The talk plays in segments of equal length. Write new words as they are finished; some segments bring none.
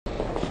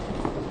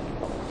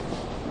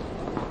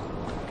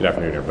Good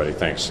afternoon, everybody.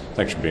 Thanks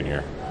for being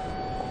here.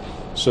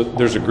 So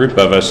there's a group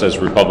of us as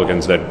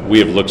Republicans that we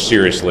have looked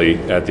seriously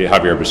at the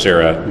Xavier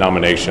Becerra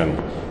nomination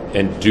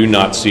and do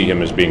not see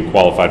him as being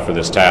qualified for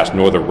this task,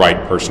 nor the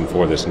right person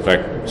for this. In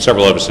fact,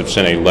 several of us have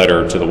sent a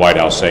letter to the White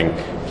House saying,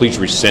 please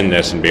rescind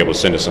this and be able to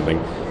send us something.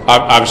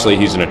 Obviously,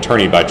 he's an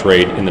attorney by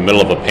trade in the middle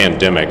of a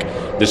pandemic.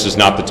 This is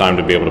not the time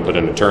to be able to put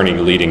an attorney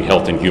leading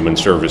Health and Human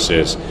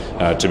Services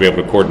to be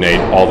able to coordinate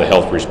all the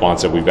health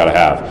response that we've got to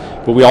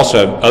have. But we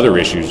also have other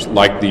issues,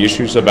 like the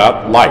issues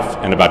about life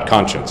and about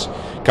conscience.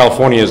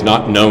 California is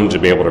not known to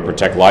be able to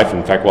protect life.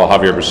 In fact, while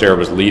Xavier Becerra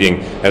was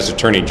leading as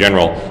Attorney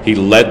General, he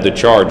led the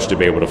charge to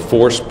be able to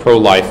force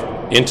pro-life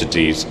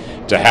entities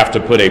to have to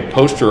put a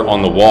poster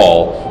on the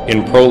wall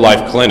in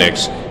pro-life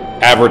clinics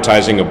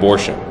advertising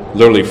abortion,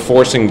 literally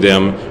forcing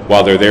them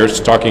while they're there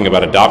talking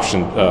about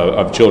adoption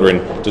of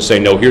children to say,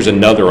 no, here's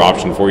another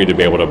option for you to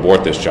be able to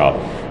abort this child.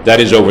 That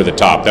is over the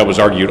top. That was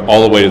argued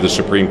all the way to the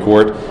Supreme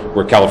Court,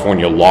 where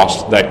California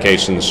lost that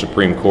case in the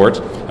Supreme Court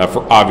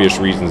for obvious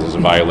reasons as a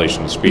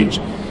violation of speech.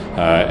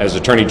 As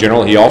Attorney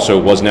General, he also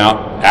was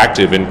now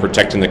active in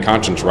protecting the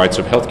conscience rights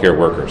of healthcare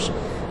workers.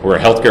 We're a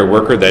healthcare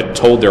worker that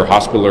told their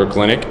hospital or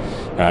clinic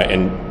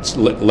and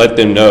let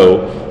them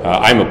know,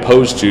 I'm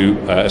opposed to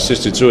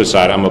assisted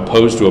suicide, I'm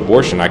opposed to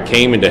abortion. I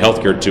came into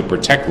healthcare to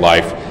protect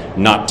life,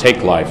 not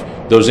take life.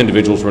 Those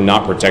individuals were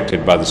not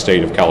protected by the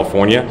state of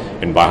California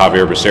and by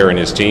Xavier Becerra and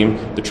his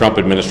team. The Trump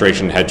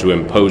administration had to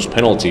impose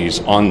penalties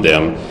on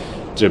them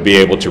to be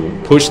able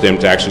to push them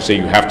to actually say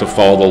you have to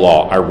follow the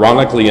law.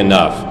 Ironically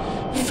enough,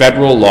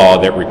 federal law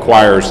that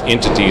requires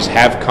entities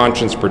have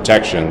conscience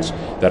protections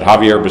that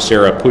Xavier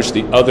Becerra pushed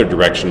the other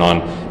direction on.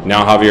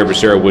 Now Xavier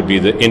Becerra would be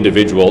the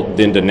individual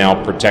then to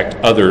now protect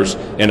others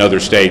in other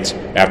states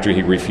after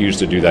he refused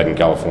to do that in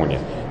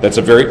California. That's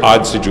a very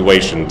odd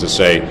situation to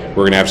say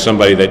we're going to have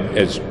somebody that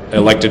is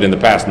elected in the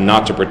past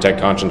not to protect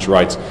conscience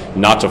rights,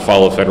 not to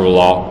follow federal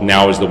law,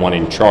 now is the one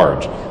in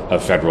charge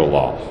of federal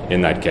law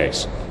in that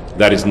case.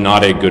 That is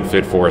not a good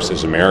fit for us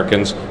as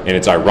Americans, and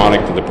it's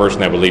ironic that the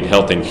person that would lead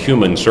Health and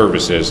Human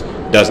Services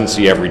doesn't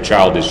see every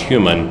child as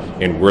human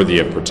and worthy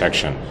of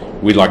protection.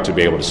 We'd like to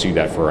be able to see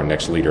that for our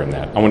next leader in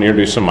that. I want to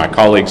introduce some of my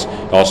colleagues.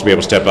 I'll also be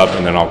able to step up,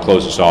 and then I'll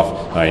close this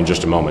off in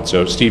just a moment.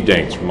 So Steve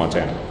Daines from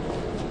Montana.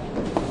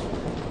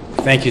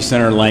 Thank you,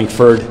 Senator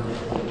Lankford.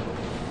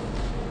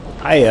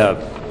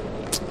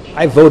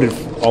 I voted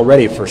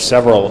already for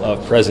several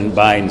of President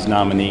Biden's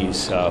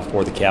nominees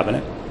for the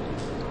cabinet,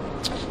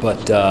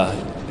 but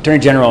Attorney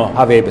General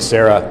Xavier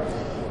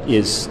Becerra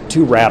is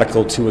too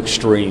radical, too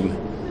extreme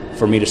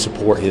for me to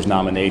support his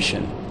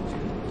nomination.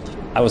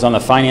 I was on the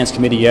Finance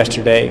Committee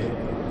yesterday,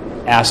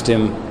 asked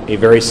him a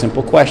very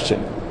simple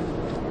question.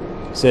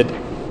 Said,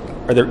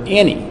 are there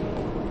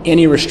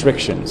any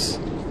restrictions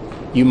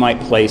you might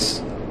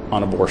place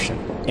on abortion?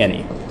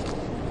 Any?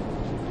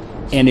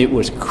 And it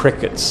was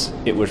crickets.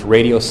 It was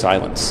radio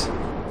silence.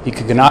 He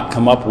could not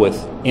come up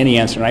with any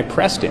answer, and I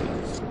pressed him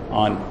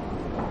on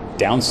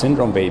Down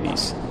syndrome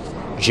babies,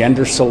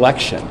 gender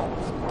selection,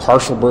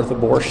 partial birth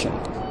abortion,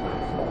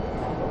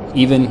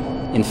 even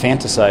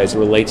infanticide as it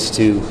relates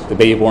to the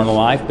Baby Born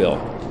Alive bill.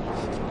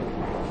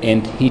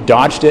 And he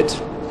dodged it,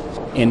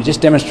 and it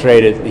just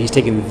demonstrated that he's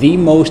taken the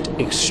most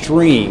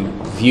extreme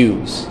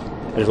views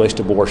as it relates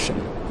to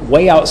abortion,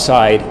 way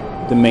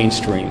outside the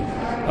mainstream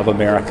of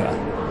America.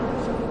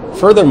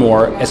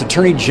 Furthermore, as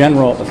Attorney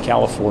General of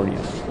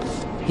California,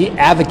 he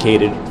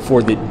advocated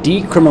for the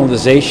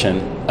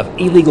decriminalization of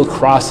illegal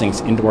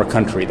crossings into our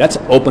country. That's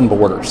open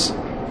borders.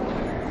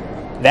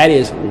 That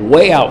is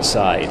way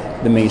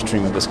outside the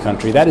mainstream of this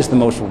country. That is the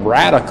most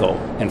radical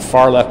and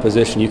far-left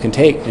position you can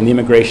take in the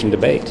immigration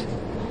debate.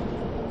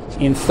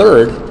 And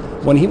third,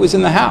 when he was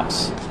in the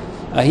House,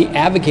 he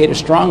advocated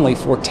strongly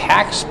for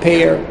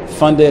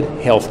taxpayer-funded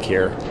health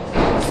care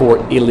for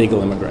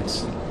illegal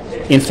immigrants.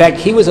 In fact,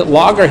 he was at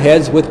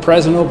loggerheads with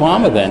President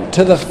Obama then,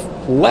 to the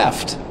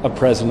left of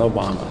President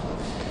Obama.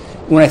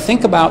 When I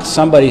think about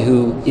somebody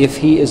who, if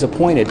he is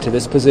appointed to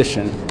this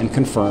position and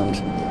confirmed,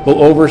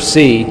 will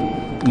oversee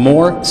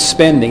more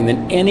spending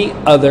than any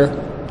other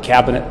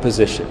cabinet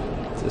position.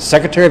 The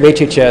Secretary of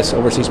HHS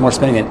oversees more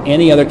spending than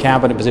any other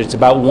cabinet position. It's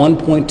about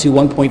 $1.2,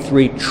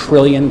 $1.3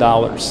 trillion.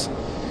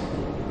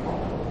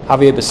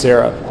 Xavier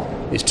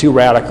Becerra is too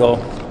radical,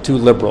 too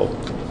liberal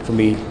for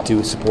me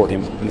to support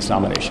him in this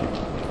nomination.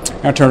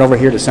 I'll turn it over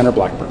here to Senator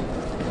Blackburn.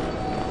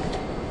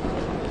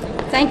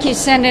 Thank you,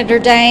 Senator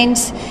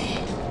Daines.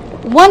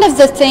 One of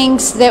the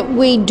things that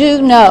we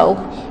do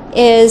know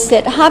is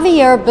that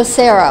Xavier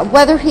Becerra,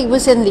 whether he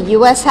was in the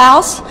U.S.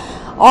 House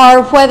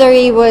or whether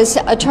he was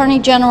Attorney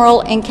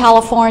General in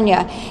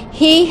California,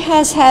 he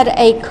has had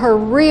a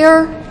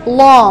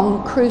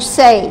career-long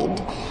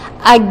crusade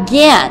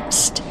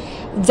against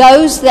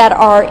those that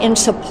are in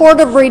support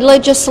of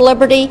religious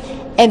liberty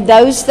and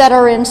those that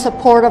are in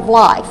support of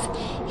life.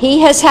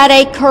 He has had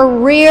a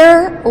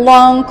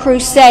career-long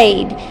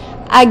crusade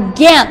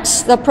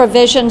against the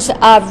provisions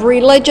of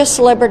religious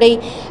liberty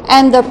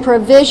and the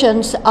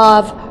provisions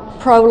of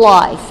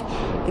pro-life.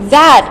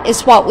 That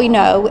is what we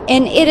know,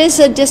 and it is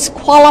a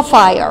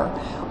disqualifier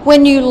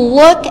when you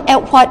look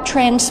at what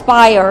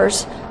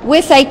transpires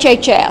with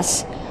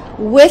HHS,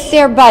 with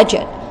their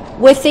budget,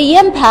 with the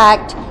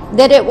impact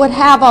that it would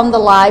have on the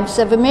lives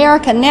of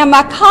Americans. Now,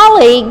 my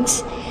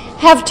colleagues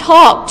have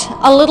talked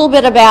a little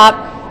bit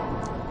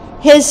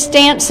about his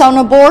stance on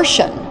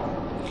abortion.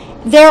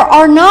 There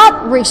are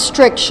not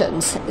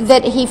restrictions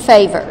that he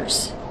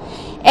favors,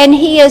 and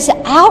he is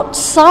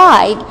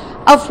outside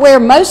of where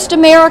most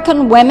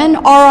American women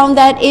are on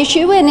that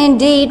issue, and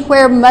indeed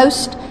where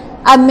most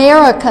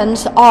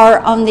Americans are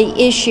on the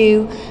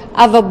issue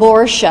of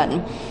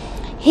abortion.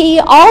 He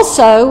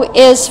also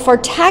is for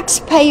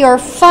taxpayer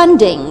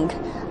funding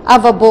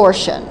of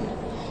abortion.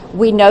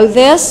 We know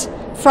this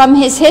from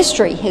his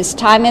history, his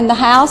time in the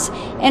House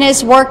and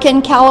his work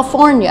in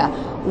California.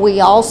 We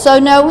also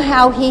know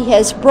how he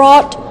has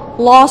brought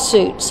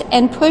lawsuits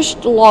and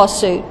pushed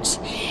lawsuits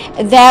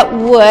that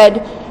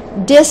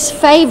would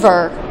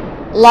disfavor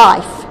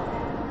life.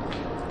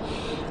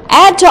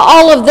 Add to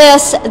all of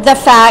this the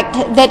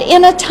fact that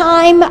in a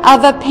time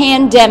of a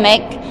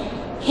pandemic,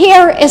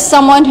 here is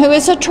someone who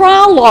is a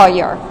trial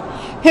lawyer,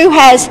 who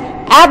has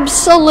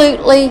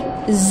absolutely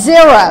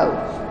zero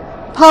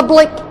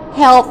public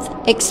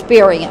health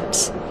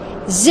experience.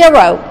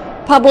 Zero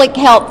public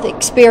health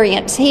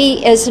experience.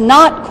 He is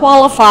not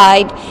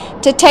qualified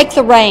to take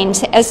the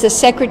reins as the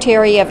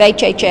Secretary of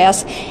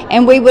HHS,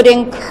 and we would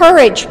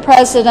encourage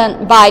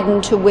President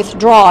Biden to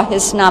withdraw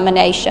his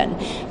nomination.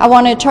 I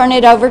want to turn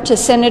it over to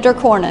Senator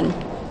Cornyn.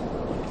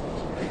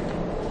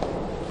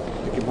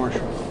 Thank you,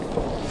 Marsha.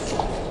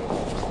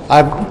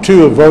 I, too,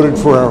 have voted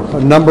for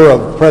a number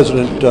of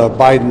President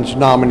Biden's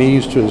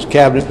nominees to his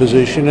cabinet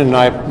position, and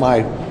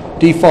my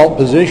default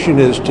position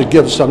is to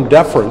give some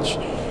deference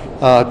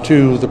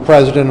to the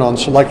President on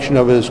selection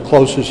of his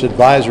closest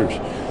advisors.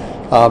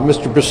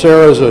 Mr.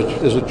 Becerra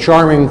is a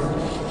charming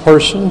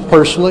person,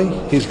 personally.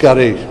 He's got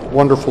a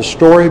wonderful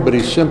story, but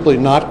he's simply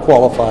not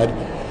qualified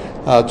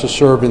to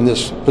serve in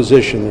this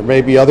position. There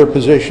may be other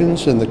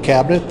positions in the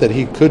cabinet that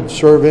he could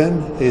serve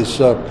in. His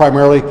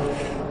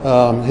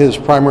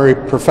primary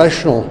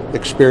professional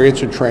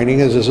experience and training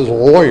is as a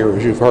lawyer,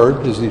 as you've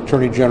heard, as the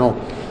Attorney General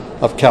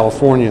of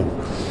California.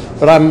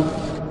 But I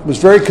was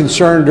very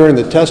concerned during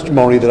the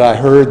testimony that I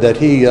heard that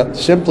he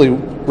simply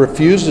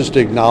refuses to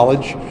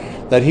acknowledge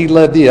that he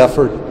led the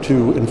effort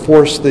to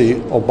enforce the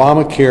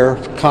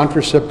Obamacare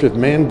contraceptive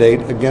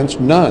mandate against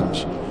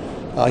nuns.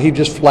 He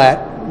just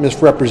flat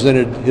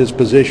misrepresented his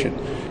position.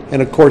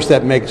 And of course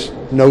that makes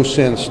no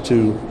sense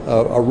to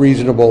a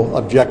reasonable,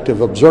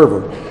 objective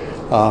observer.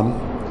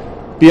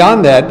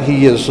 Beyond that,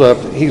 he's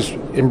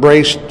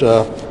embraced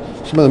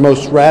some of the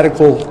most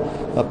radical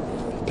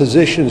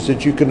positions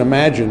that you can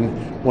imagine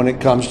when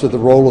it comes to the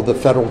role of the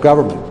federal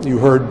government. You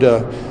heard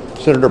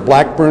Senator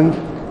Blackburn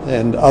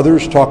and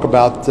others talk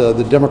about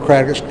the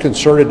Democratic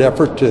concerted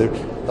effort to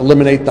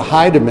eliminate the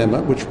Hyde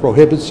Amendment, which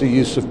prohibits the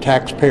use of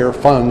taxpayer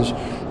funds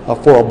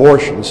for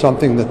abortion,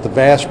 something that the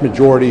vast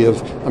majority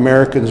of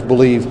Americans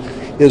believe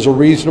is a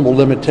reasonable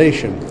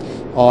limitation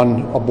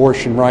on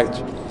abortion rights.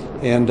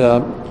 And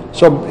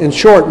so in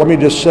short, let me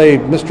just say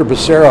Mr.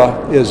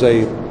 Becerra is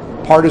a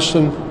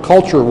partisan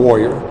culture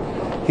warrior.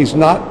 He's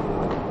not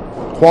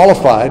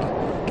qualified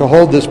to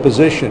hold this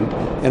position,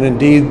 and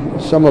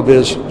indeed some of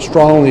his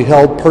strongly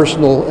held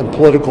personal and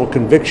political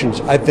convictions,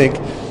 I think,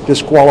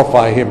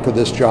 disqualify him for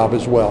this job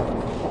as well.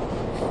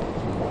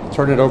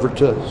 Turn it over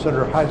to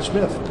Senator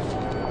Hyde-Smith.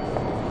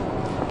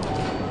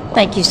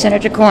 Thank you,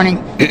 Senator Cornyn.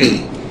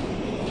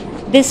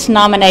 This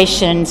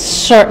nomination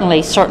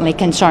certainly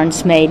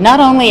concerns me, not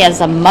only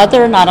as a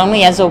mother, not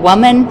only as a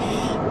woman,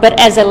 but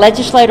as a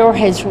legislator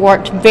has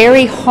worked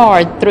very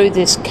hard through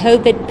this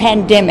COVID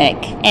pandemic,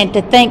 and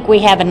to think we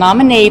have a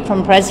nominee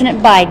from President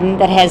Biden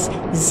that has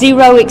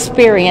zero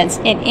experience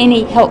in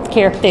any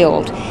healthcare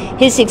field.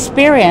 His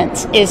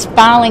experience is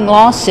filing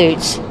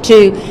lawsuits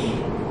to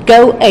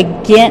go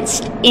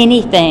against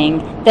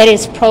anything that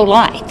is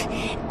pro-life.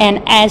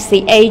 And as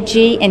the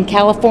AG in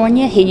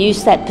California, he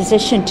used that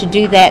position to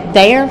do that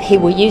there. He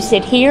will use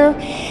it here.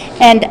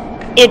 And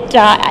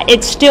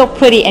it's still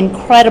pretty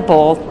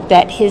incredible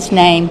that his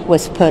name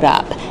was put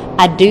up.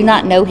 I do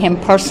not know him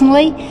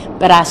personally,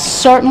 but I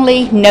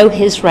certainly know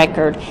his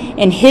record.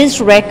 And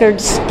his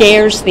record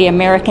scares the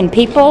American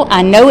people.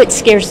 I know it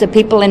scares the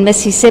people in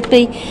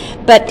Mississippi,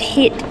 but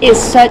it is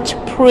such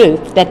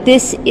proof that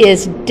this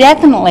is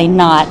definitely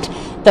not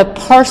the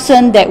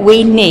person that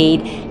we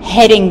need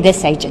heading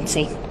this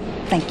agency.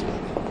 Thank you.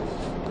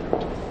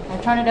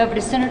 I'll turn it over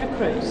to Senator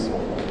Cruz.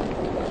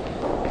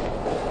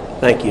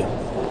 Thank you.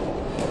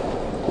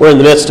 We're in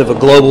the midst of a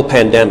global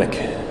pandemic.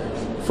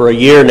 For a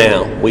year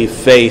now, we've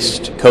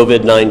faced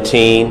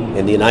COVID-19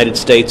 in the United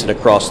States and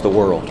across the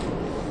world.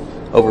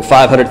 Over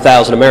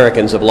 500,000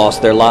 Americans have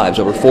lost their lives.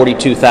 Over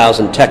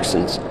 42,000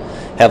 Texans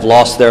have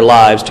lost their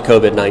lives to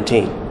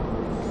COVID-19.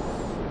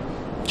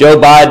 Joe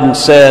Biden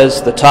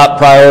says the top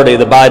priority of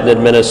the Biden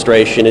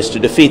administration is to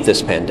defeat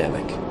this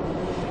pandemic.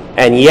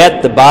 And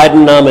yet the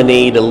Biden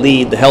nominee to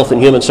lead the Health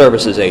and Human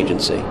Services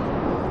Agency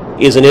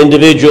is an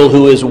individual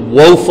who is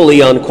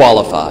woefully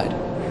unqualified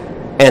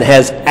and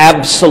has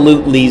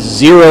absolutely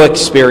zero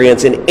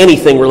experience in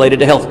anything related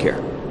to healthcare.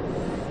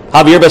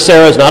 Xavier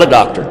Becerra is not a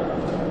doctor.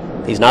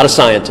 He's not a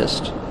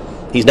scientist.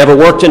 He's never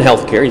worked in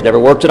healthcare. He's never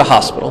worked at a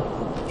hospital.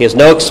 He has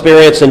no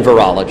experience in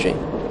virology.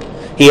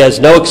 He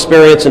has no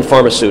experience in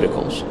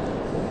pharmaceuticals.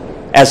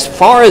 As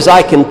far as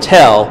I can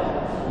tell,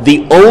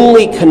 the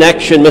only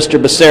connection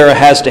Mr. Becerra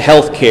has to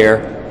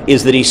healthcare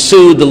is that he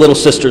sued the Little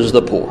Sisters of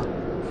the Poor.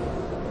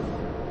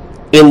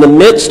 In the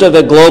midst of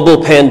a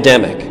global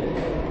pandemic,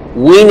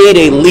 we need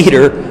a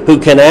leader who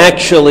can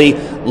actually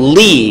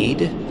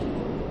lead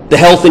the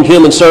Health and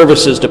Human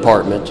Services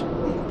Department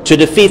to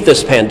defeat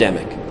this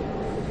pandemic.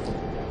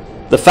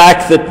 The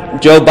fact that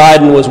Joe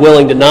Biden was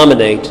willing to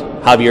nominate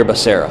Xavier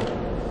Becerra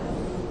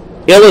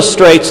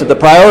illustrates that the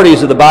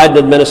priorities of the Biden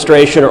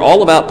administration are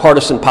all about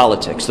partisan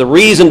politics. The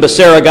reason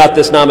Becerra got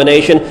this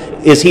nomination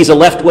is he's a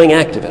left-wing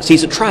activist.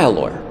 He's a trial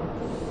lawyer.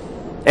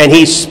 And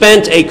he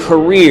spent a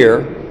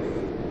career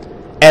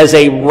as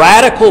a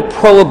radical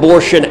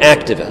pro-abortion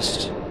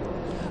activist,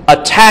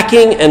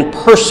 attacking and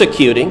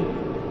persecuting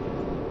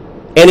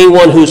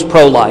anyone who's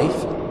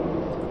pro-life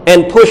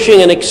and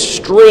pushing an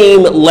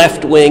extreme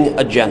left-wing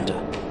agenda.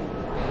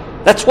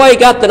 That's why he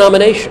got the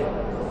nomination.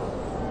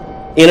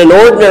 In an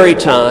ordinary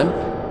time,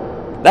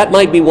 that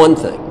might be one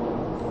thing.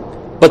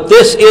 But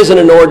this isn't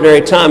an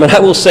ordinary time, and I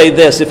will say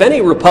this: if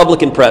any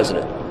Republican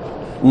president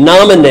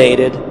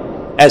nominated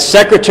as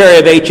Secretary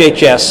of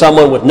HHS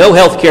someone with no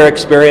health care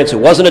experience, who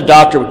wasn't a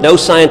doctor, with no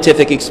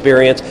scientific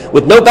experience,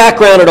 with no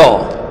background at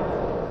all,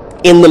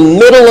 in the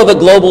middle of a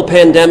global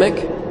pandemic,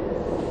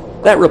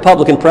 that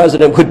Republican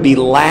president would be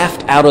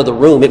laughed out of the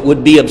room. It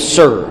would be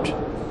absurd.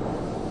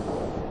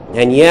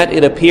 And yet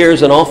it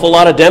appears an awful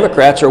lot of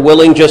Democrats are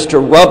willing just to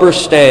rubber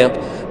stamp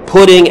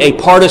putting a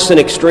partisan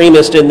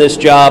extremist in this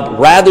job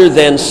rather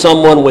than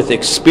someone with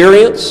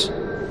experience.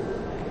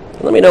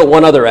 Let me note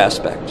one other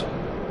aspect.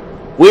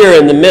 We are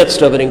in the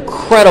midst of an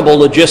incredible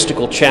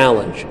logistical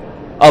challenge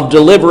of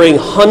delivering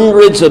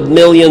hundreds of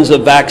millions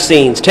of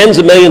vaccines. Tens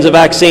of millions of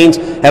vaccines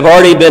have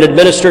already been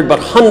administered, but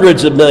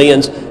hundreds of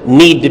millions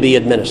need to be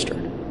administered.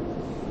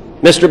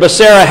 Mr.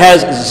 Becerra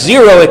has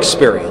zero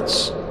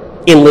experience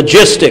in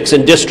logistics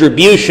and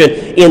distribution,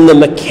 in the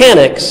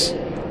mechanics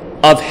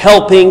of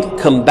helping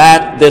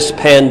combat this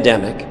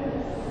pandemic.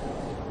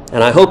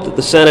 And I hope that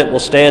the Senate will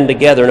stand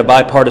together in a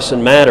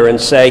bipartisan manner and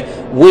say,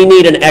 we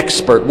need an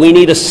expert, we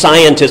need a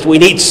scientist, we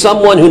need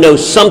someone who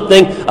knows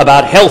something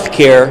about health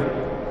care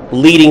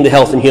leading the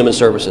Health and Human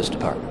Services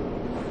Department.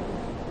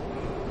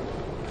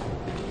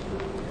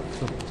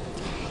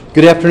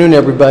 Good afternoon,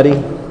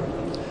 everybody.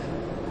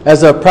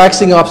 As a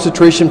practicing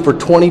obstetrician for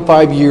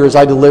 25 years,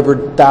 I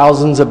delivered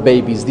thousands of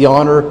babies, the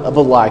honor of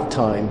a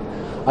lifetime.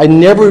 I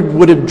never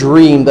would have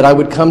dreamed that I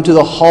would come to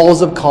the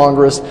halls of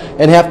Congress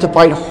and have to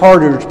fight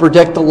harder to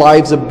protect the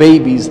lives of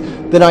babies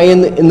than I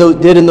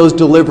did in those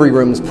delivery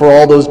rooms for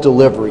all those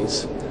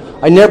deliveries.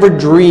 I never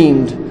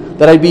dreamed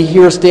that I'd be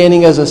here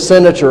standing as a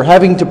senator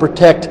having to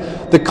protect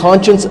the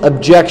conscience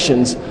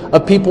objections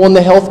of people in the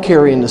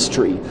healthcare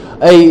industry,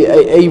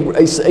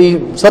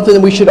 something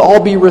that we should all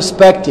be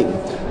respecting.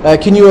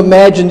 Can you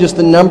imagine just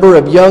the number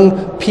of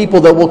young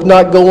people that will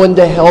not go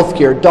into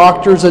healthcare,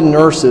 doctors and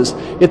nurses,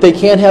 if they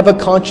can't have a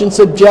conscience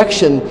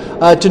objection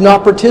to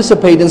not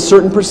participate in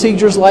certain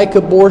procedures like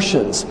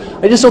abortions?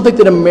 I just don't think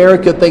that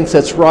America thinks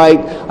that's right.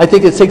 I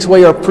think it takes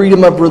away our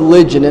freedom of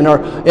religion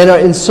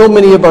and so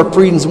many of our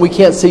freedoms, and we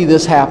can't see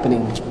this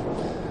happening.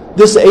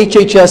 This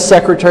HHS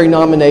secretary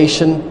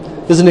nomination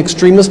is an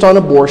extremist on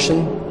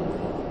abortion.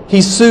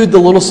 He sued the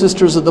Little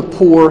Sisters of the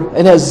Poor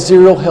and has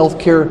zero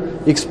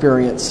healthcare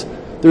experience.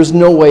 There's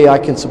no way I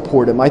can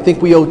support him. I think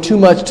we owe too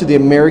much to the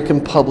American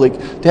public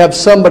to have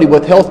somebody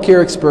with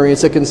healthcare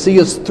experience that can see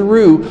us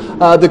through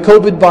the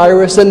COVID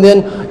virus and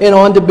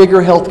on to bigger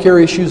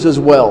healthcare issues as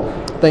well.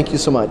 Thank you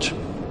so much.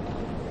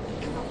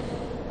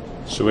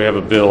 So we have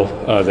a bill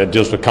that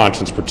deals with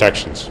conscience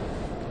protections.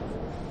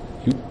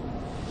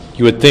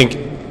 You would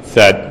think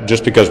that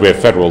just because we have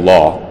federal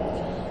law,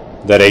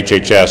 that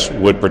HHS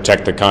would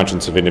protect the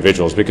conscience of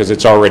individuals, because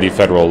it's already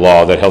federal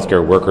law that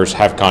healthcare workers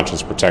have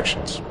conscience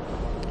protections.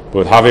 But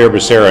with Xavier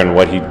Becerra and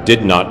what he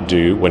did not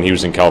do when he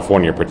was in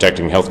California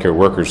protecting healthcare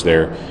workers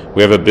there,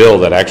 we have a bill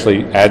that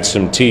actually adds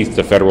some teeth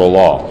to federal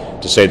law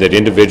to say that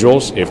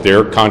individuals, if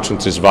their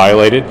conscience is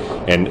violated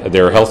and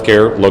their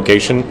healthcare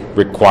location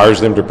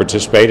requires them to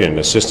participate in an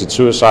assisted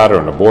suicide or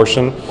an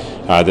abortion,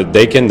 that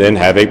they can then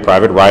have a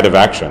private right of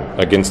action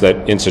against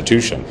that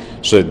institution,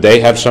 so that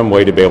they have some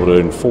way to be able to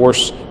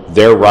enforce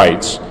their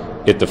rights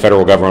if the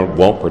federal government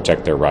won't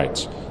protect their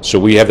rights. So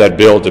we have that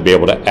bill to be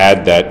able to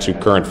add that to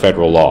current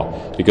federal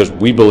law, because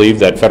we believe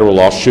that federal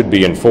law should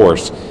be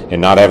enforced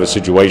and not have a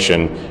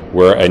situation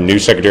where a new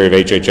Secretary of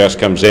HHS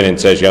comes in and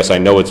says, yes, I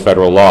know it's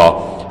federal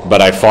law,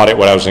 but I fought it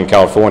when I was in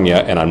California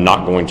and I'm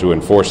not going to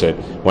enforce it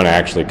when I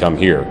actually come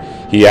here.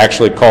 He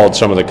actually called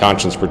some of the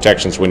conscience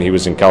protections when he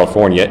was in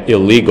California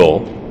illegal,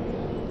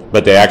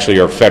 but they actually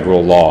are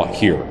federal law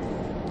here.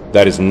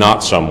 That is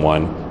not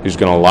someone who's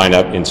going to line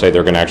up and say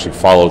they're going to actually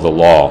follow the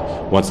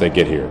law once they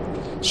get here.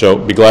 So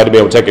be glad to be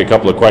able to take a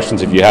couple of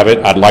questions if you have it.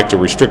 I'd like to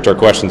restrict our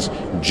questions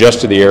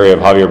just to the area of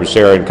Xavier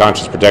Becerra and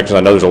conscience protection.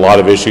 I know there's a lot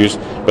of issues,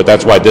 but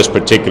that's why this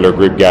particular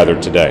group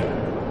gathered today.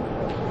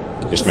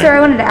 Yes, ma'am. Sir, I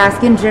wanted to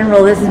ask, in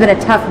general, this has been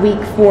a tough week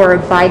for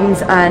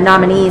Biden's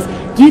nominees.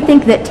 Do you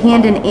think that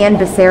Tandon and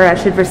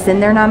Becerra should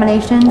rescind their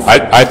nominations?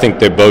 I think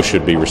they both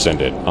should be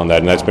rescinded on that,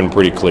 and that's been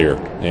pretty clear.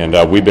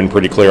 And we've been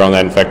pretty clear on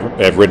that. In fact,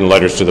 I've written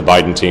letters to the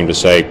Biden team to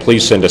say,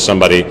 please send us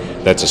somebody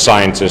that's a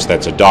scientist,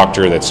 that's a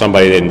doctor, that's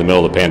somebody in the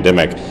middle of the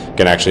pandemic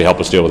can actually help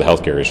us deal with the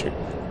healthcare issue.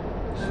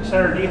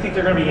 Senator, do you think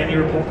there are going to be any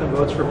Republican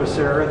votes for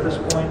Becerra at this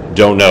point?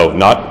 Don't know.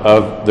 Not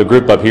of the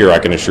group up here, I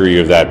can assure you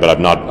of that, but I've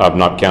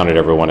not counted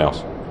everyone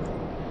else.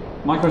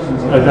 My question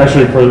is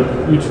actually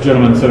for each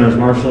gentleman, Senators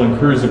Marshall and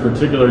Cruz in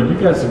particular. You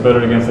guys have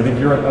voted against, I think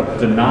you're up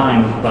to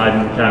 9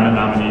 Biden cabinet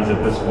nominees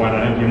at this point.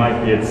 I think you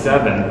might be at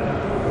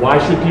 7.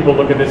 Why should people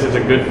look at this as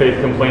a good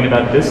faith complaint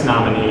about this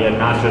nominee and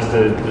not just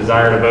a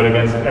desire to vote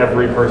against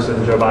every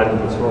person Joe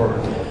Biden puts forward?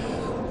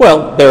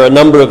 Well, there are a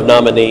number of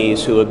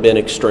nominees who have been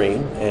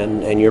extreme,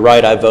 and you're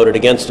right, I voted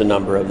against a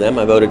number of them.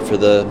 I voted for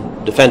the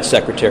defense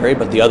secretary,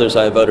 but the others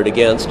I voted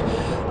against.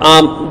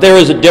 There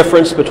is a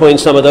difference between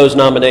some of those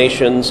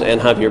nominations and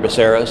Xavier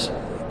Becerra's.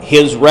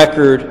 His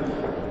record,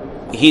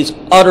 he's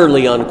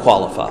utterly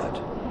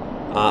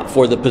unqualified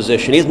for the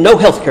position. He has no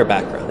healthcare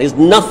background. He has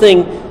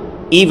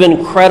nothing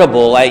even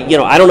credible. I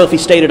don't know if he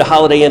stayed at a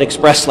Holiday Inn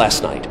Express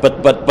last night,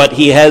 but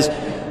he has.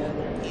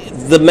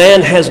 The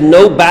man has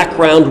no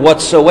background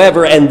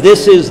whatsoever, and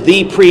this is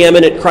the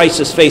preeminent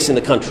crisis facing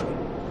the country.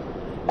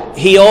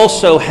 He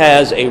also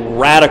has a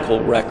radical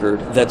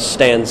record that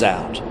stands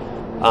out.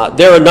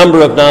 There are a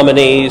number of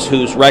nominees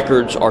whose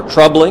records are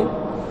troubling,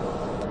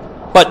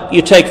 but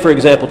you take, for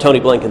example, Tony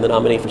Blinken, the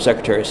nominee for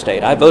Secretary of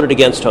State. I voted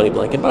against Tony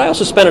Blinken, but I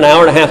also spent an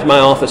hour and a half in my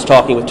office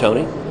talking with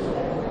Tony.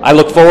 I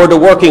look forward to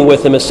working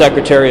with him as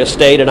Secretary of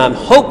State, and I'm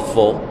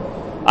hopeful.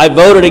 I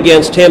voted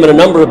against him and a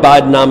number of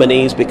Biden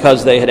nominees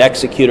because they had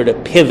executed a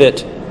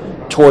pivot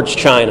towards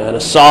China and a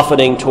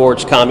softening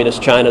towards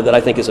communist China that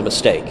I think is a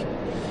mistake.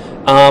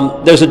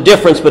 There's a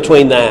difference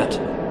between that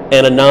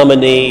and a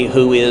nominee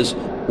who is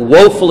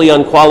woefully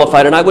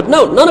unqualified. And I would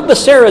note, none of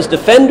Becerra's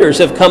defenders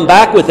have come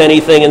back with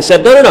anything and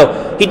said,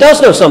 no, he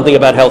does know something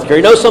about healthcare,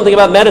 he knows something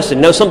about medicine,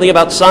 he knows something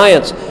about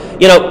science.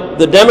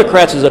 The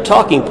Democrats as a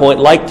talking point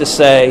like to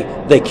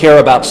say they care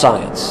about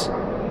science.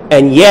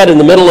 And yet, in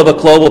the middle of a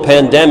global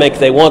pandemic,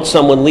 they want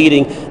someone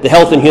leading the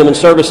Health and Human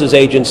Services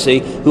Agency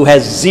who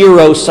has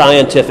zero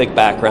scientific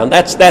background.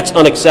 That's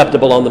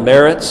unacceptable on the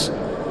merits,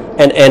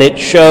 and it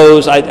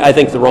shows, I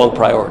think, the wrong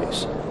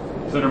priorities.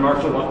 Senator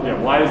Marshall,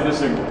 why is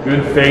this a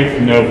good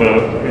faith no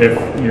vote if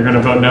you're going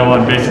to vote no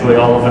on basically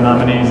all of the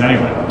nominees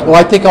anyway? Well,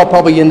 I think I'll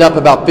probably end up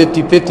about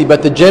 50-50,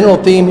 but the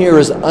general theme here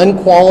is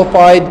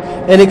unqualified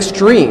and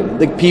extreme.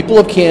 The people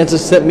of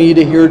Kansas sent me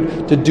here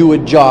to do a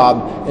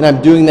job, and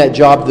I'm doing that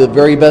job to the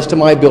very best of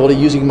my ability,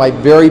 using my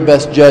very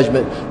best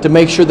judgment to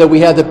make sure that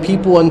we have the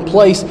people in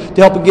place to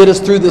help get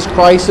us through this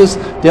crisis,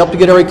 to help to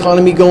get our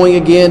economy going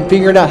again,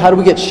 figuring out how do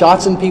we get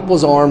shots in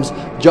people's arms,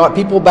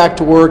 people back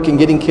to work, and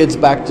getting kids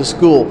back to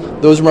school.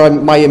 Those are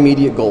my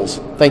immediate goals.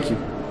 Thank you.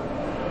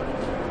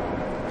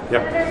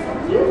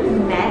 Have you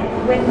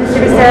met with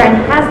Mr. Becerra, and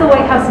has the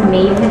White House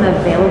made him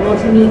available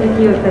to meet with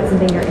you if that's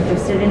something you're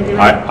interested in doing?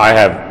 I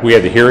have. We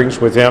had the hearings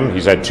with him.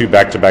 He's had 2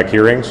 back-to-back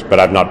hearings, but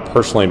I've not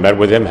personally met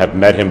with him, have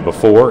met him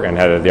before, and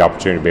had the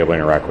opportunity to be able to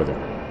interact with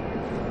him.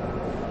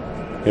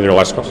 Any other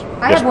last calls?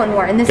 I have one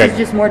more, and this is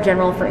just more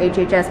general for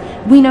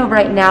HHS. We know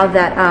right now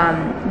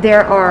that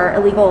there are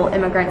illegal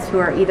immigrants who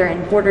are either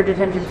in border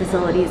detention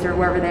facilities or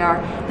wherever they are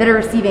that are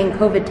receiving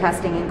COVID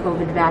testing and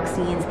COVID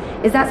vaccines.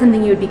 Is that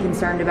something you would be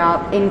concerned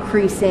about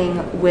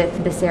increasing with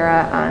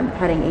Becerra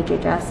heading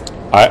HHS?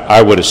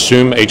 I would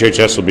assume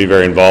HHS will be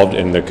very involved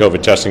in the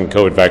COVID testing and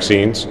COVID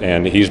vaccines,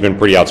 and he's been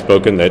pretty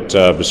outspoken that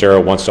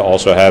Becerra wants to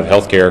also have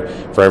health care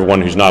for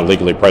everyone who's not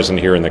legally present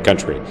here in the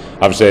country.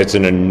 Obviously, it's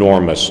an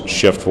enormous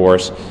shift for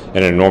us and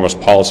an enormous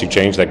policy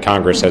change that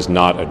Congress has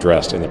not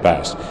addressed in the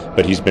past.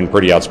 But he's been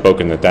pretty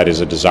outspoken that that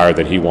is a desire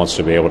that he wants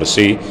to be able to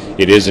see.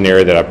 It is an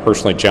area that I've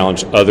personally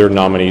challenged other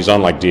nominees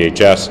on, like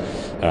DHS,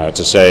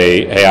 to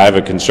say, hey, I have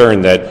a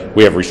concern that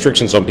we have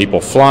restrictions on people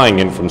flying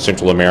in from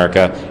Central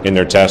America in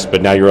their tests,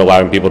 but now you're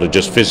allowing people to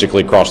just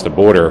physically cross the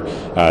border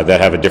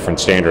that have a different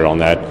standard on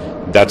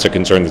that. That's a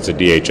concern that's a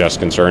DHS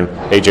concern.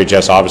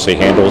 HHS obviously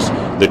handles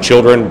the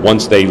children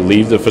once they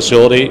leave the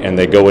facility and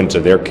they go into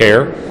their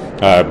care.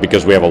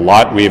 Because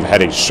we've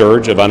had a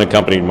surge of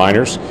unaccompanied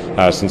minors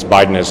since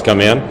Biden has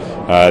come in.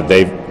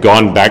 They've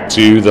gone back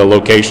to the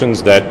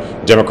locations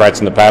that Democrats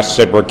in the past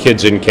said were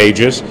kids in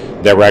cages,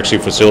 that were actually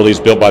facilities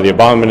built by the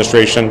Obama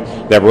administration,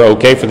 that were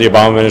okay for the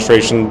Obama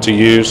administration to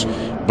use,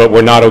 but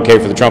were not okay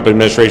for the Trump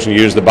administration to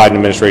use. The Biden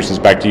administration is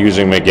back to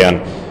using them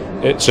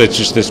again. So it's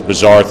just this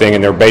bizarre thing,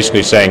 and they're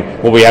basically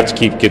saying, well, we have to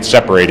keep kids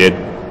separated,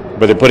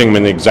 but they're putting them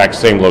in the exact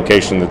same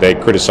location that they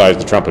criticized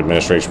the Trump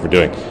administration for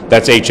doing.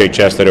 That's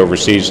HHS that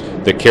oversees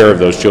the care of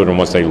those children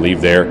once they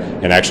leave there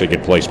and actually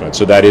get placement.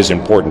 So that is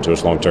important to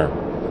us long term.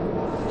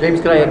 James,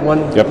 can I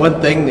add Yep.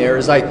 one thing there?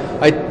 Is I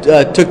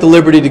took the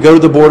liberty to go to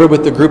the border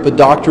with a group of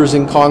doctors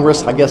in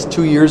Congress, I guess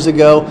 2 years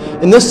ago,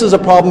 and this is a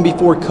problem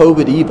before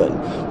COVID even.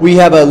 We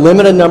have a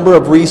limited number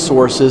of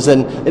resources,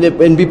 and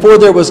before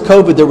there was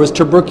COVID, there was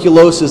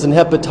tuberculosis and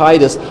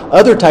hepatitis,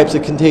 other types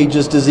of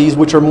contagious disease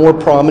which are more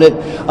prominent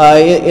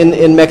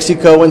in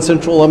Mexico and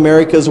Central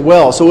America as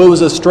well. So it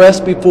was a stress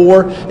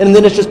before, and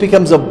then it just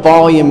becomes a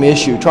volume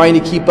issue, trying to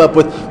keep up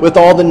with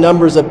all the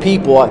numbers of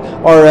people.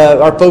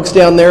 Our folks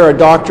down there, our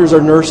doctors, our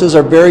nurses,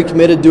 are very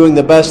committed, doing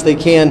the best they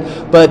can,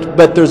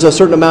 but there's a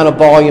certain amount of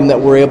volume that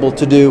we're able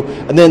to do,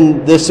 and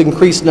then this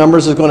increased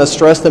numbers is going to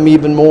stress them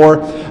even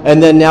more,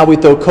 and then now we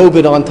throw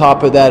COVID on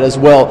top of that as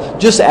well,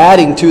 just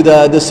adding to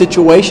the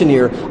situation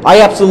here.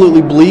 I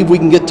absolutely believe we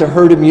can get to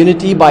herd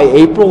immunity by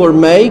April or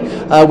May.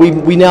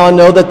 We now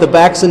know that the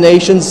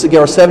vaccinations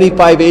are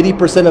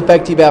 75-80%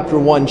 effective after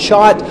one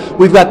shot.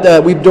 We've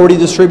already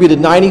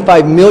distributed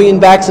 95 million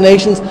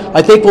vaccinations.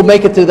 I think we'll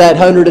make it to that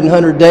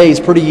 100 days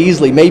pretty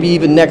easily, maybe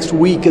even next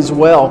week as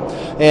well.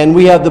 And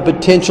we have the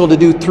potential to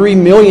do 3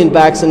 million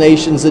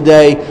vaccinations a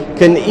day,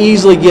 can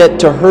easily get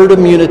to herd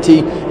immunity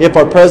if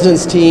our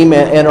president's team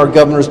and our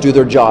governors do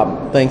their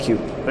job. Thank you.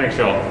 Thanks,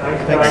 y'all.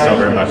 Thanks so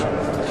very much.